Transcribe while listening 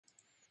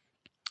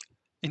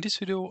In this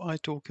video, I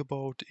talk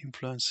about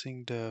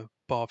influencing the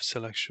path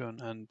selection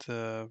and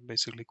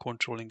basically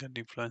controlling and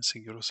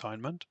influencing your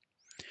assignment.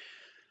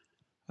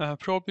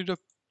 Probably the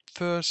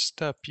first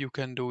step you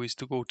can do is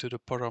to go to the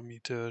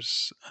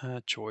parameters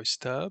choice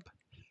tab,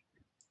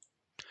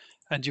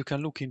 and you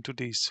can look into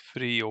these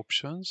three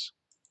options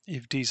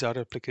if these are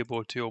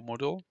applicable to your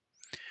model.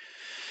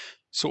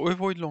 So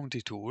avoid long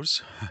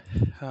detours.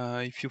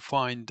 If you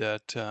find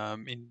that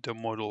in the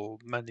model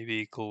many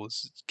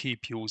vehicles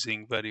keep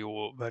using very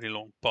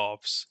long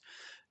paths,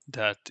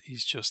 that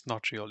is just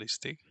not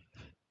realistic,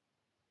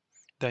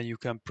 then you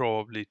can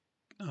probably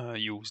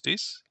use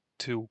this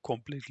to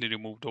completely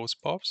remove those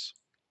paths.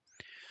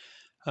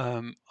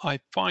 I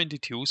find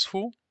it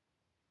useful,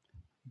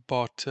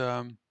 but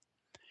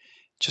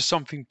just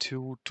something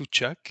to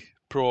check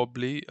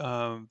probably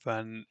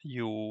when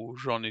you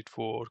run it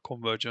for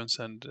convergence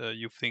and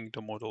you think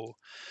the model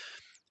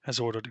has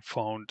already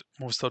found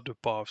most of the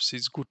paths.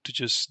 It's good to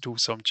just do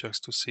some checks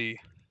to see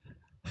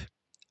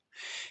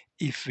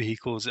if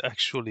vehicles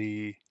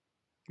actually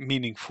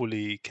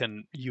meaningfully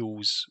can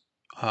use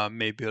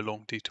maybe a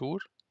long detour,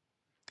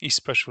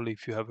 especially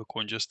if you have a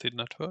congested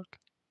network.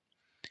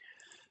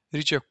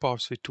 Reject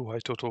paths with too high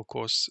total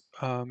costs.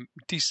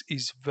 This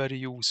is very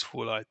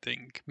useful, I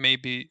think,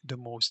 maybe the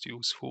most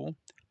useful.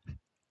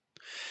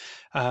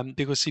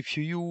 Because if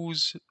you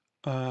use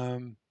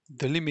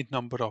the limit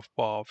number of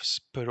paths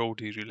per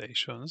OD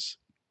relations,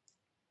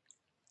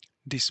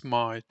 this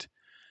might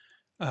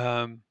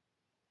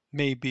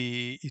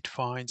maybe it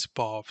finds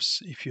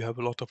paths. If you have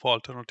a lot of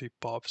alternative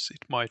paths,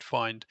 it might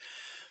find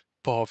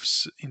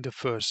paths in the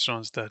first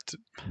runs that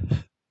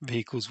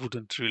vehicles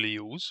wouldn't really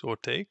use or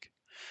take.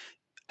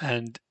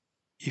 And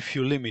if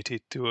you limit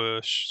it to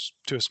a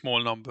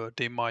small number,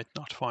 they might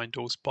not find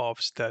those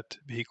paths that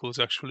vehicles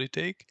actually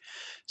take.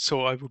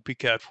 So I would be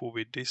careful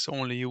with this.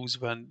 Only use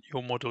when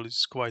your model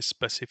is quite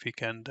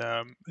specific and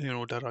there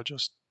are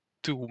just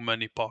too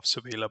many paths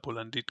available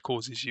and it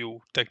causes you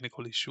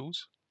technical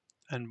issues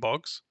and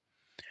bugs.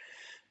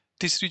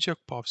 This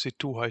reject paths with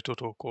too high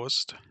total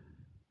cost.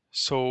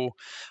 So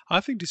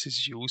I think this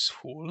is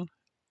useful.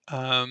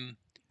 Um,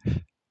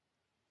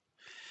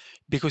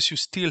 because you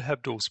still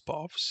have those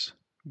paths.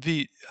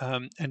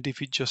 And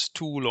if it's just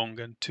too long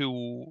and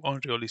too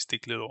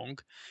unrealistically long,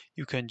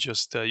 you can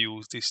just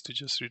use this to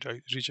just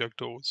reject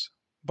those.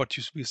 But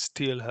you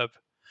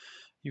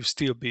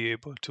still be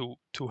able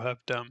to have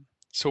them.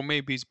 So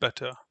maybe it's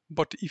better.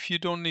 But if you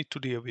don't need to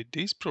deal with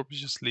this, probably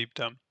just leave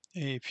them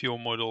if your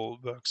model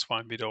works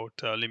fine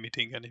without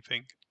limiting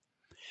anything.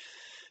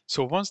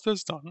 So once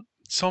that's done,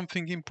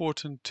 something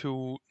important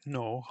to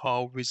know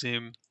how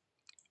Vissim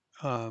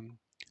um,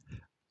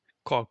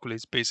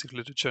 calculates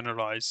basically the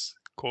generalized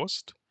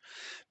cost.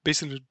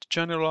 Basically, the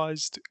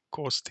generalized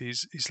cost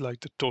is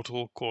like the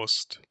total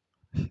cost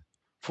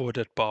for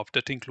that path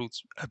that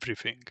includes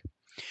everything.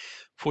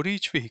 For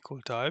each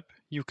vehicle type,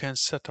 you can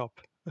set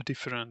up a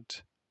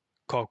different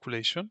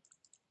calculation.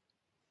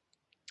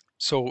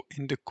 So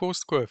in the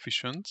cost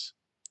coefficients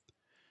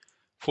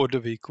for the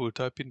vehicle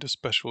type in the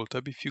special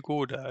tab, if you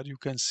go there, you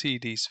can see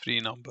these three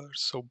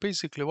numbers. So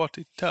basically what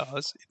it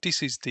does,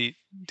 this is the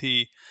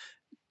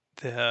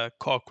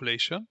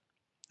calculation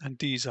and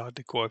these are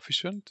the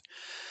coefficient.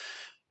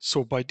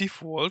 So by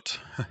default,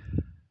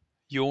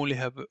 you only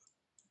have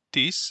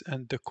this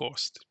and the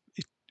cost,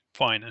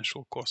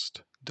 financial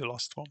cost, the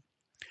last one.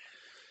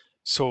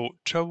 So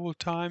travel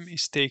time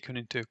is taken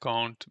into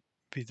account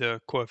with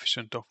a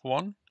coefficient of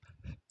 1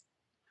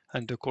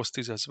 and the cost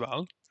is as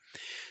well.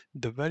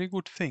 The very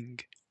good thing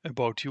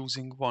about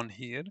using 1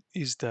 here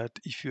is that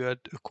if you add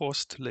a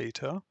cost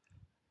later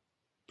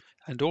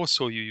and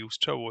also you use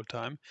travel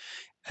time,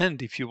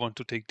 and if you want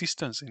to take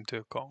distance into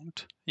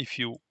account, if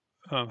you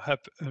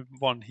have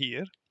 1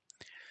 here,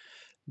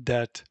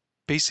 that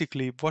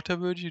basically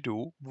whatever you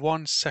do,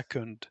 1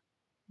 second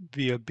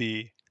will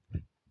be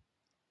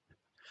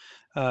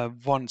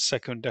 1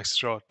 second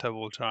extra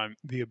travel time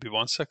will be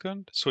 1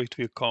 second, so it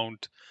will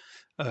count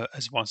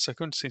as 1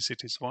 second since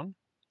it is one.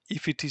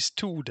 If it is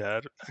two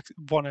there,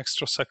 one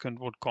extra second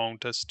would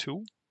count as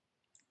two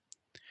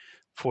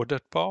for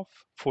that path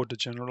for the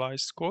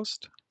generalized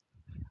cost.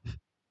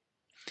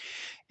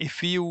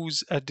 If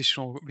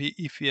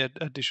if we add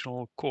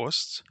additional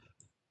costs,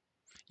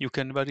 you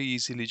can very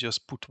easily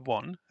just put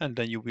one, and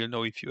then you will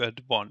know if you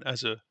add one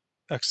as a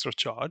extra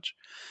charge,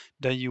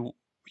 then you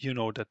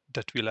know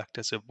that will act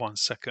as a 1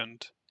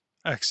 second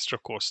extra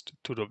cost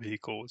to the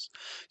vehicles.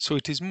 So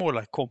it is more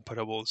like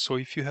comparable. So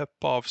if you have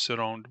paths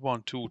around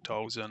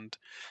 2,000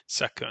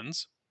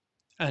 seconds,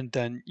 and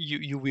then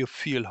you will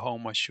feel how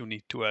much you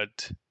need to add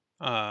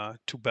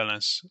to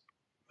balance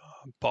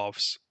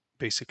paths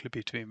basically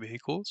between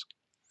vehicles.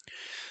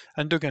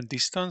 And again,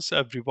 distance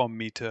every 1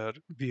 meter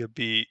will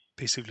be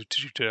basically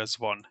treated as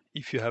one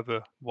if you have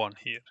a one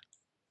here.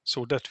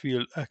 So that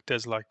will act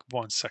as like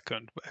 1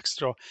 second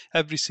extra.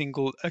 Every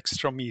single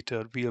extra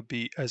meter will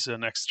be as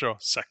an extra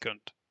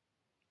second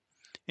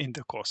in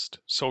the cost.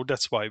 So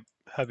that's why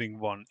having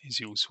one is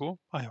useful.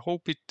 I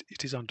hope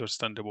it is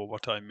understandable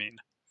what I mean.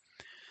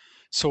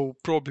 So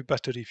probably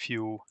better if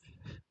you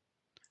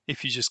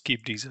just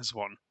keep these as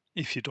one,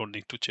 if you don't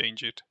need to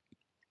change it.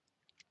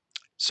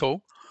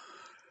 So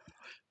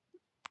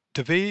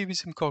the way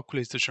Vissim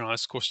calculates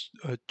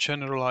the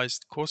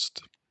generalized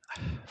cost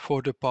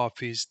for the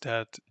path is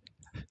that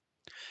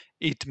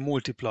it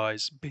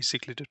multiplies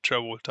basically the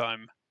travel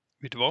time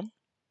with one,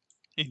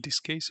 in this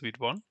case with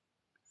one.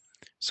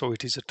 So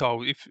it is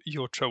if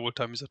your travel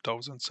time is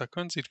 1,000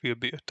 seconds, it will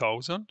be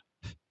 1,000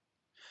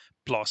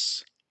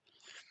 plus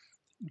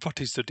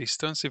what is the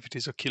distance. If it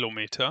is a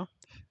kilometer,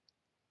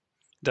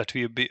 that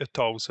will be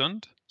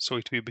 1,000, so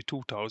it will be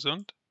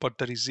 2,000, but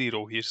there is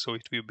zero here, so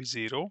it will be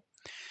zero.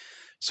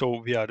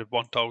 So we are at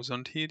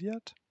 1,000 here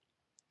yet.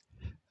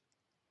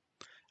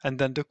 And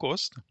then the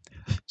cost.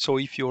 So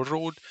if your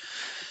road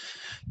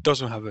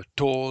doesn't have a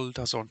toll,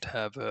 doesn't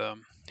have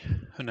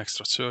an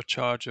extra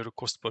surcharge or a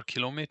cost per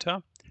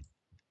kilometer,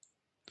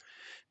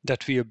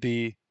 that will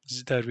be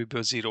there will be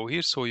a zero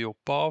here. So your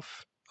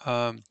path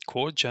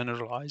cost,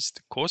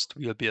 generalized cost,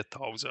 will be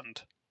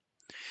 1,000.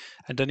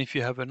 And then if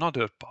you have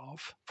another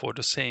path for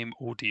the same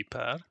OD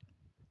pair,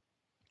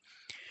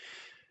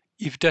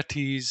 if that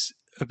is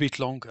a bit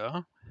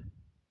longer,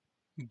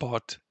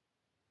 but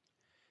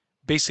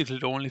basically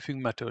the only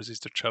thing matters is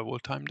the travel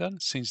time then,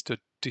 since the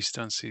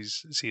distance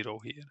is zero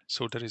here,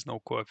 so there is no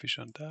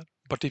coefficient there.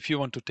 But if you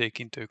want to take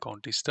into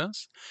account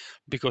distance,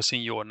 because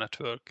in your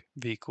network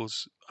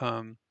vehicles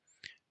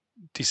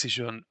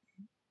decision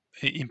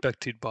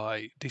impacted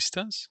by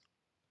distance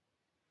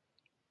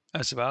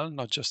as well,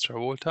 not just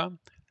travel time,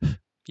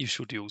 you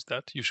should use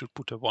that. You should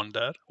put a one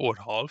there or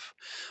half,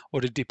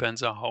 or it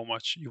depends on how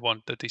much you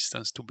want the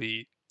distance to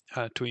be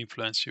to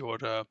influence your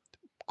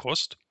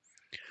cost.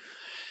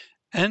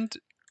 And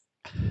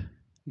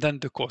then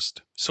the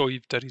cost. So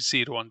if there is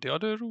zero on the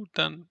other route,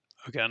 then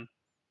again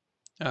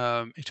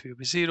it will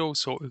be zero.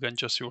 So again,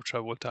 just your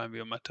travel time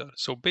will matter.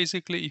 So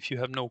basically, if you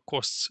have no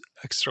costs,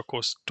 extra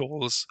cost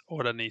tolls,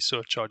 or any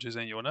surcharges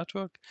in your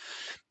network,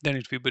 then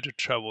it will be the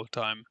travel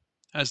time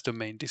as the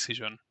main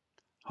decision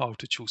how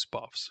to choose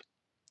paths.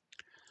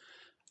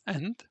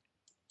 And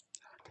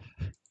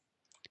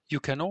you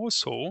can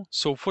also,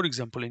 so for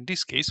example, in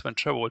this case, when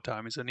travel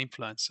time is an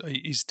influence,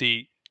 is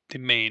the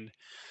main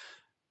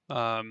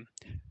um,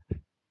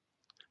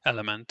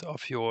 element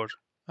of your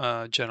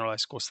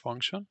generalized cost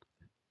function,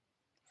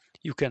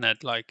 you can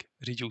add like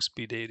reduce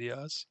speed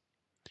areas,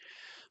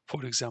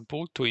 for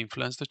example, to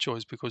influence the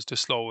choice, because the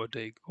slower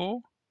they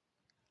go,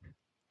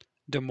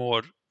 the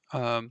more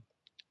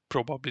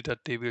probably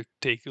that they will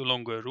take a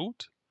longer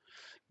route,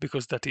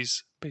 because that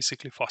is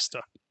basically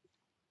faster.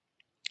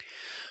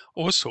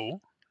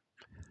 Also,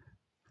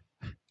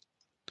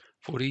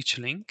 for each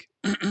link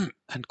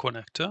and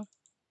connector,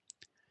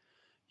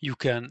 you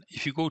can,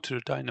 if you go to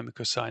the dynamic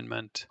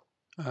assignment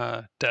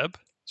tab,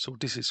 so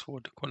this is for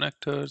the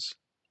connectors,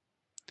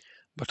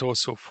 but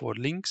also for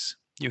links,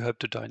 you have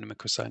the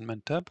dynamic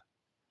assignment tab.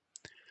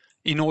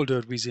 In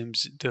older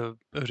Visims, the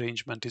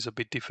arrangement is a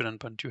bit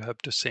different, but you have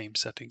the same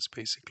settings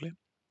basically.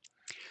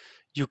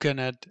 You can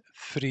add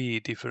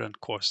 3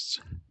 different costs.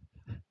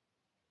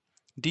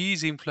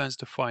 These influence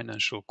the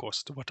financial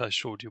cost, what I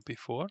showed you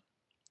before.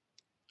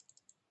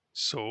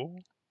 So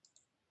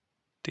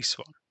this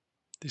one,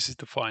 this is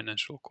the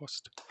financial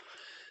cost.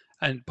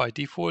 And by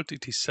default,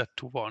 it is set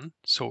to 1,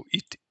 so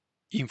it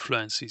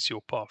influences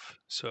your path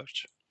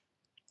search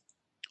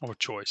or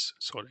choice,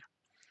 sorry.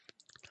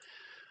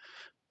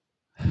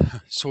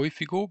 So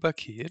if you go back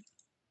here,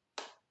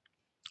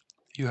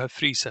 you have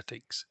 3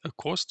 settings: a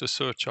cost, a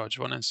surcharge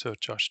 1, and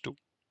surcharge 2.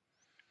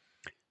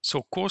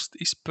 So cost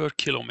is per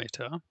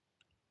kilometer.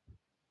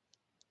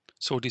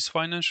 So this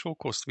financial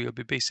cost will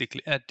be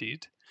basically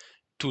added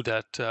to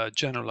that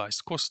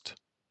generalized cost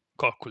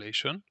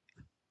calculation.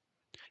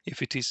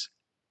 If it is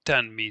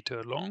 10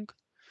 meter long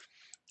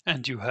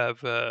and you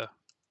have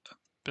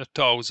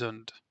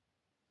 1,000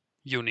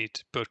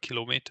 unit per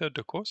kilometer,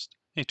 the cost,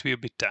 it will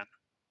be 10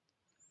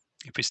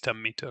 if it's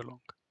 10 meter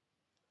long.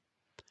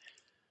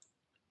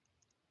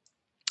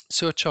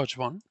 Surcharge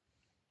 1.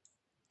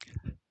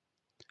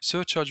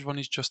 Surcharge 1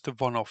 is just a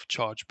one-off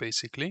charge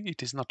basically.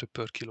 It is not a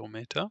per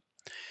kilometer.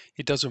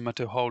 It doesn't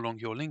matter how long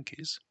your link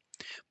is.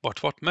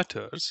 But what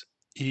matters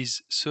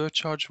is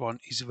surcharge 1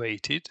 is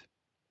weighted.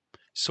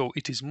 So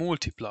it is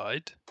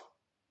multiplied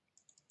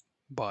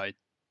by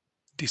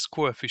this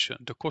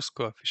coefficient, the cost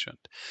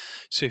coefficient.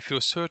 So if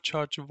your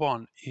surcharge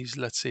 1 is,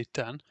 let's say,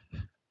 10,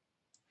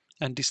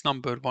 and this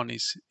number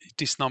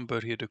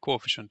here, the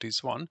coefficient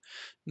is 1,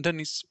 then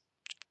it's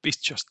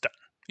just 10.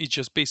 It's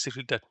just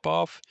basically that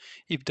path.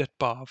 If that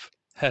path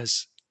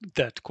has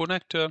that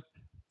connector,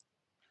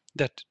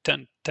 that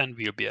 10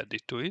 will be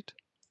added to it.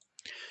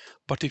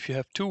 But if you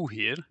have 2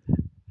 here,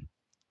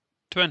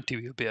 20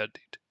 will be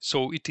added.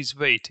 So it is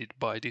weighted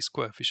by this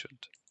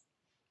coefficient.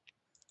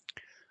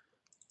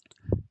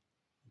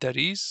 There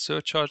is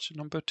surcharge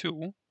number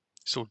 2.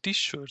 So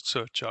this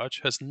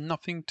surcharge has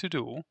nothing to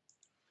do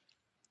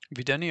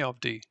with any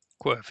of the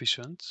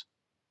coefficients,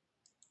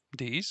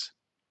 these.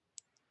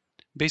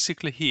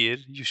 Basically here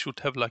you should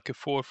have like a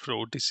fourth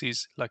row. This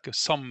is like a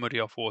summary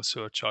of all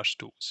surcharge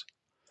tools.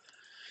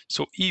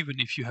 So even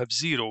if you have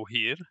 0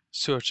 here,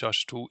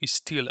 surcharge 2 is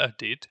still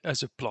added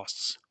as a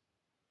plus.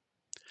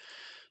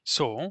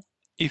 So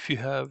if you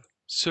have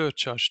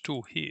surcharge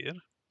 2 here,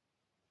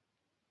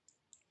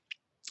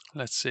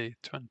 let's say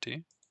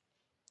 20,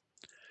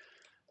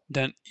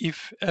 then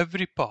if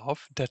every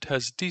path that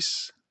has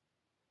this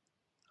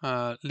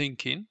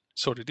link in,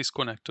 sorry, this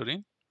connector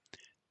in,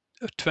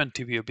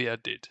 20 will be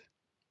added.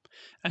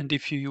 And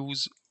if you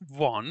use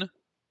one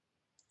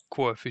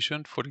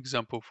coefficient, for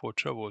example, for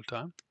travel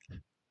time,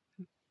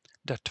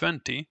 that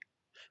 20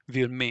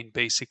 will mean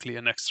basically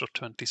an extra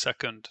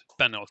 20-second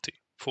penalty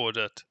for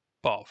that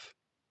path.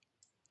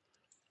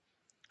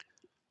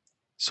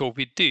 So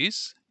with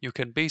this, you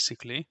can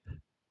basically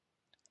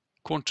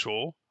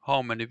control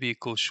how many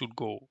vehicles should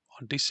go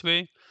on this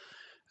way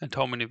and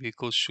how many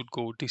vehicles should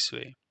go this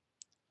way.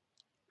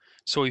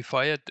 So if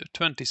I add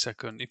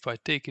 20-second, if I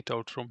take it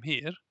out from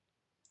here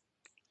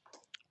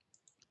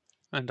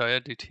and I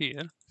add it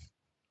here,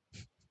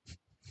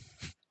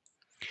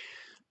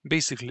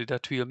 basically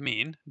that will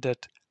mean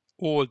that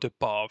all the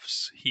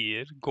paths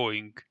here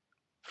going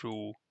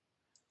through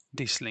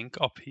this link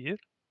up here,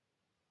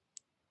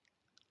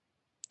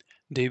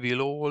 they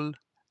will all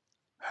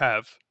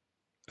have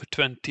a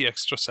 20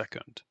 extra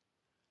second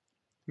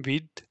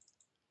with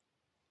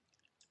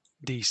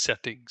these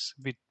settings,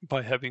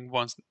 by having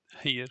one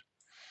here.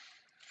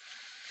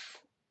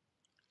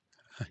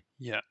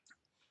 Yeah.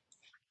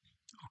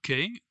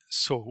 Okay.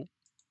 So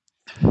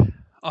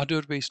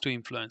other ways to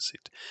influence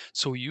it.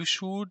 So you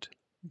should,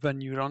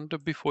 when you run the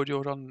before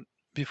you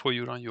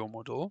run your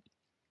model,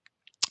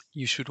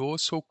 you should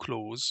also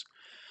close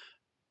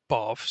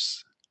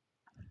paths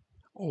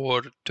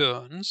or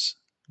turns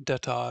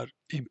that are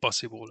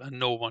impossible and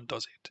no one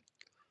does it.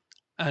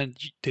 And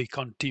they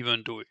can't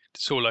even do it.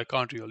 So like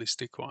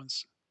unrealistic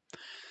ones.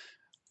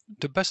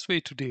 The best way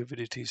to deal with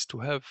it is to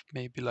have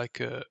maybe like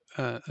a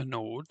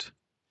node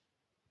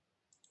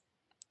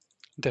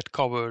that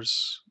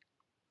covers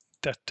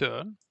that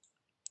turn,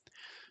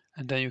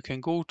 and then you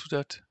can go to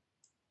that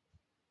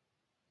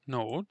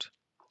node.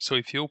 So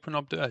if you open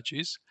up the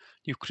edges,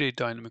 you create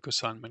dynamic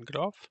assignment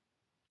graph.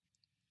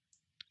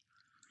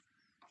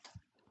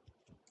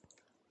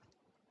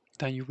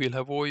 Then you will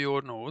have all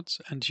your nodes,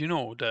 and you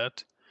know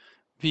that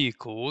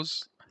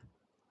vehicles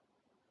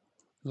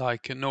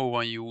like no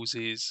one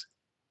uses,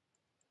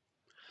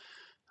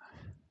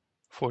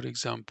 for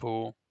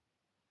example,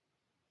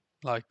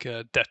 like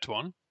that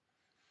one,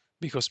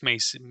 because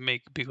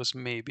because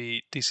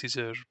maybe this is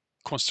a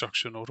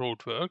construction or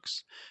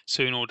roadworks,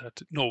 so you know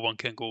that no one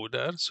can go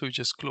there, so you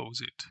just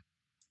close it.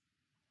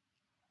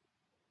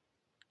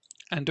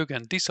 And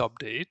again, this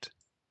update,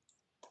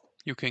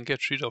 you can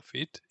get rid of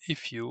it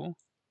if you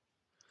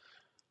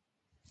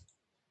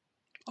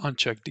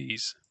uncheck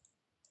these.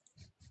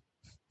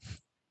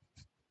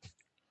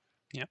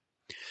 Yeah.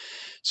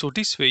 So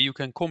this way you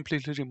can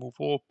completely remove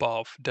all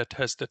path that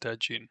has that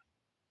edge in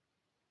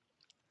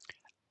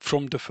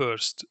from the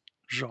first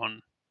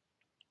run.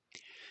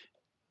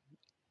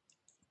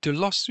 The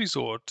last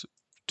resort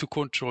to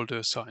control the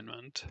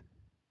assignment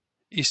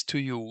is to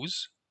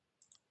use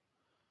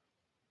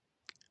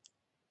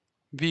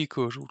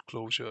vehicle route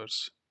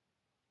closures.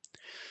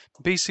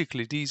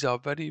 Basically, these are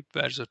very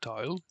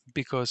versatile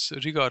because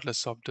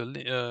regardless of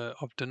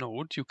the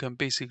node, you can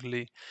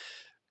basically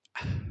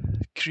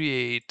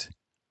create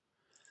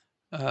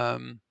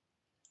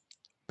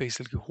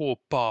basically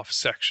whole path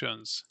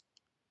sections,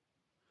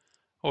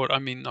 or I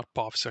mean not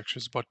path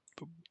sections, but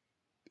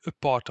a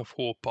part of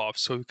whole path.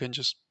 So you can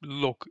just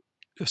look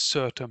a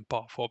certain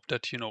path up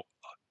that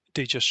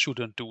they just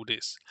shouldn't do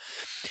this.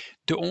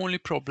 The only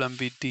problem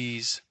with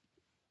these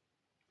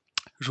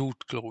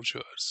route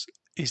closures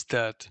is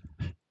that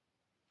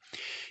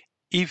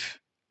if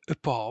a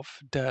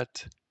path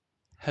that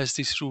has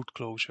this route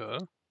closure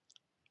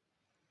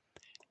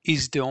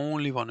is the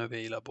only one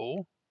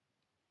available,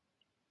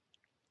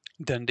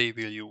 then they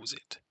will use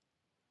it.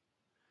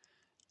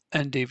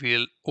 And they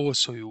will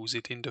also use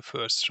it in the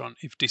first run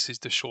if this is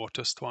the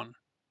shortest one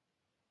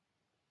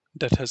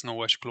that has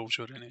no edge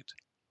closure in it.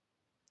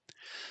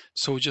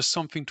 So just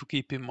something to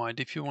keep in mind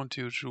if you want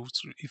to use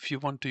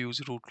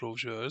route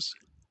closures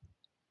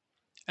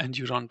and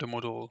you run the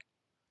model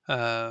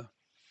uh,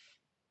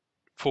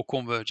 for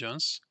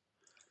convergence,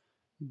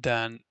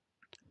 then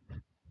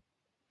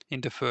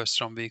in the first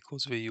run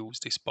vehicles we use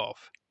this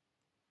path.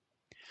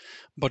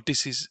 But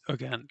this is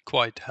again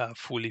quite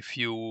helpful if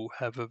you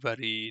have a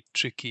very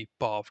tricky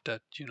path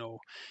that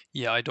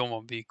yeah, I don't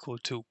want vehicle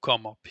to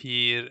come up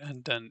here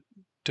and then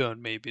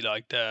turn maybe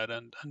like that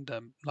and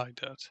then like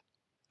that,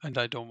 and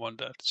I don't want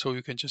that. So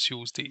you can just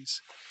use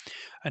these.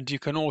 And you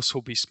can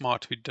also be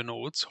smart with the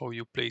nodes, how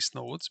you place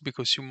nodes,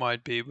 because you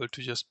might be able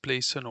to just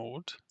place a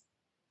node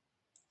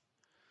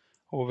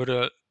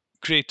over a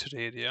greater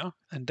area,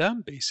 and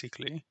then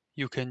basically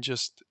you can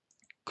just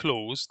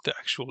close the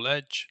actual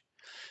edge,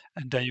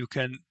 and then you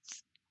can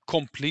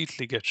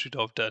completely get rid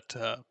of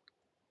that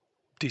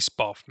this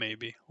path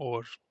maybe,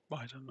 or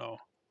I don't know,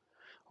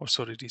 or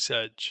sorry, this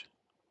edge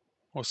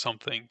or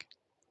something.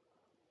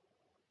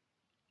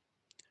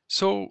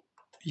 So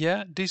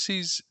yeah, this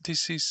is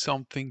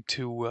something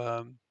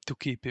to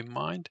keep in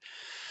mind.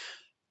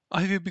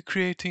 I will be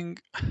creating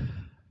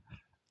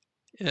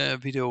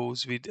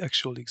videos with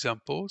actual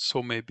examples,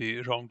 so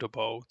maybe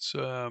roundabouts,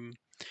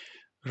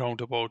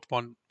 roundabout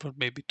one, or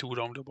maybe two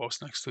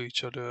roundabouts next to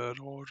each other,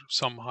 or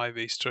some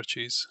highway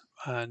stretches,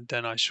 and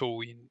then I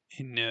show in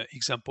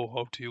example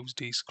how to use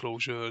these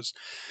closures,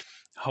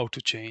 how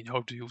to change,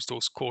 how to use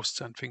those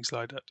costs and things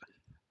like that.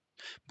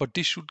 But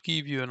this should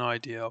give you an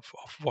idea of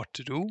what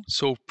to do.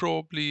 So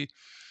probably,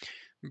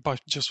 but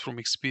just from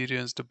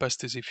experience, the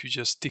best is if you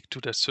just stick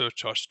to that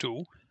surcharge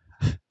too,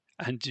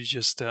 and you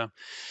just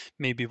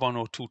maybe one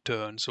or two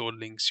turns or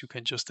links, you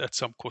can just add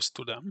some cost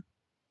to them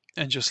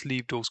and just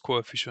leave those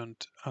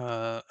coefficient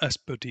as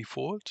per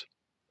default.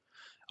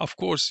 Of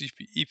course,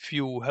 if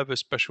you have a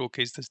special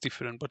case, that's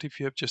different. But if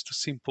you have just a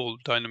simple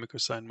dynamic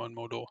assignment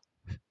model,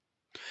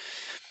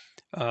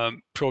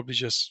 probably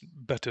just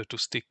better to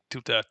stick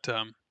to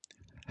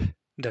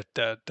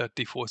that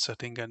default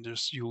setting and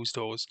just use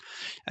those,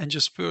 and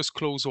just first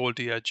close all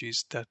the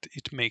edges that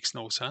it makes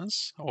no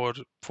sense, or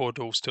for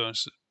those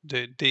turns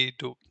they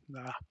do.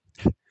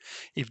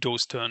 If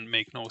those turns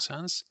make no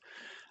sense,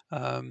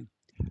 um,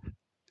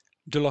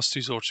 the last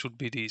resort should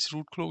be these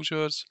root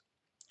closures,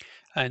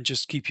 and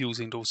just keep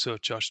using those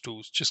surcharge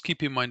tools. Just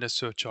keep in mind that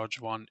surcharge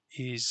one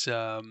is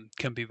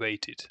can be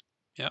weighted.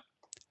 Yeah.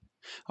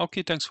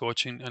 Okay. Thanks for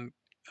watching, and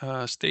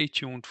stay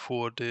tuned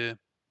for the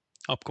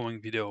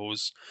upcoming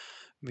videos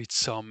with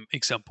some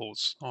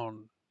examples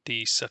on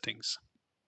these settings.